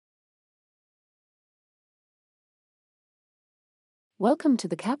Welcome to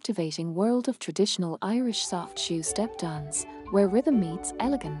the captivating world of traditional Irish soft shoe step dance, where rhythm meets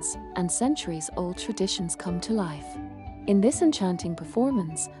elegance and centuries-old traditions come to life. In this enchanting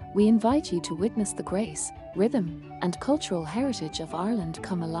performance, we invite you to witness the grace, rhythm, and cultural heritage of Ireland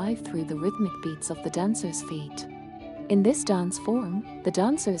come alive through the rhythmic beats of the dancers' feet. In this dance form, the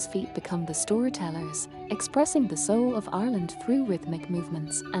dancers' feet become the storytellers, expressing the soul of Ireland through rhythmic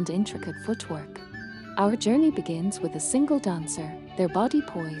movements and intricate footwork. Our journey begins with a single dancer, their body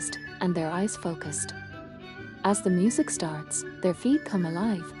poised and their eyes focused. As the music starts, their feet come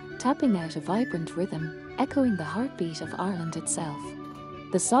alive, tapping out a vibrant rhythm, echoing the heartbeat of Ireland itself.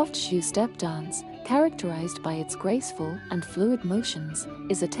 The soft shoe step dance, characterized by its graceful and fluid motions,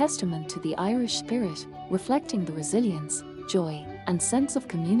 is a testament to the Irish spirit, reflecting the resilience, joy, and sense of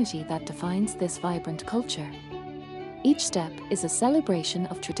community that defines this vibrant culture. Each step is a celebration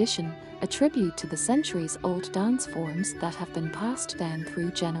of tradition, a tribute to the centuries-old dance forms that have been passed down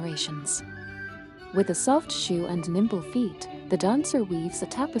through generations. With a soft shoe and nimble feet, the dancer weaves a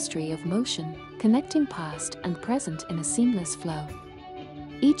tapestry of motion, connecting past and present in a seamless flow.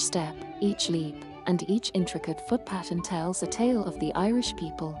 Each step, each leap, and each intricate foot pattern tells a tale of the Irish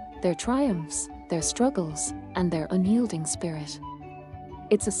people, their triumphs, their struggles, and their unyielding spirit.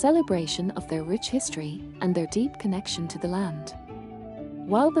 It's a celebration of their rich history and their deep connection to the land.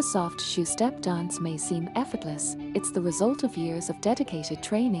 While the soft shoe step dance may seem effortless, it's the result of years of dedicated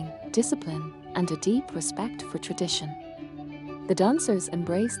training, discipline, and a deep respect for tradition. The dancers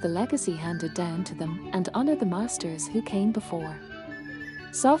embrace the legacy handed down to them and honor the masters who came before.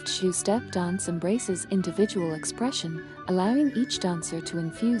 Soft shoe step dance embraces individual expression, allowing each dancer to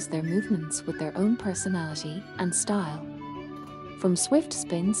infuse their movements with their own personality and style. From swift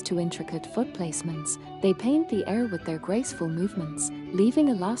spins to intricate foot placements, they paint the air with their graceful movements, leaving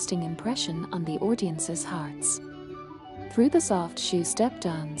a lasting impression on the audience's hearts. Through the soft shoe step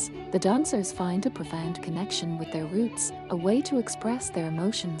dance, the dancers find a profound connection with their roots, a way to express their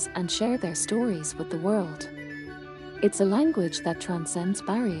emotions and share their stories with the world. It's a language that transcends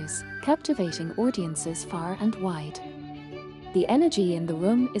barriers, captivating audiences far and wide. The energy in the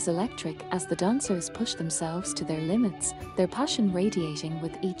room is electric as the dancers push themselves to their limits, their passion radiating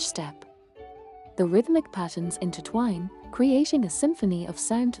with each step. The rhythmic patterns intertwine, creating a symphony of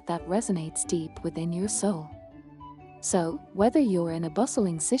sound that resonates deep within your soul. So, whether you're in a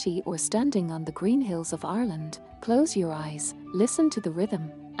bustling city or standing on the green hills of Ireland, close your eyes, listen to the rhythm,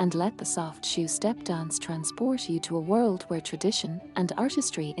 and let the soft shoe step dance transport you to a world where tradition and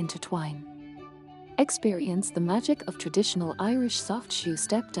artistry intertwine. Experience the magic of traditional Irish soft shoe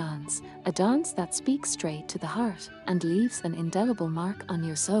step dance, a dance that speaks straight to the heart and leaves an indelible mark on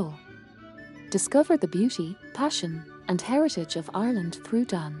your soul. Discover the beauty, passion, and heritage of Ireland through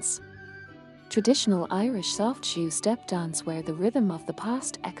dance. Traditional Irish soft shoe step dance, where the rhythm of the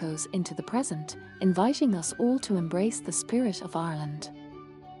past echoes into the present, inviting us all to embrace the spirit of Ireland.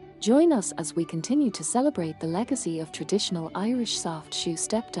 Join us as we continue to celebrate the legacy of traditional Irish soft shoe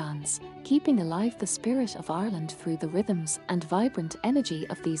step dance, keeping alive the spirit of Ireland through the rhythms and vibrant energy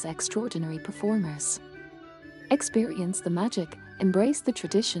of these extraordinary performers. Experience the magic, embrace the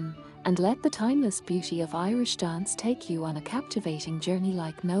tradition, and let the timeless beauty of Irish dance take you on a captivating journey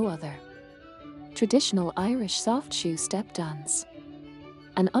like no other. Traditional Irish soft shoe step dance.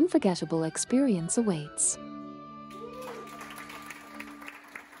 An unforgettable experience awaits.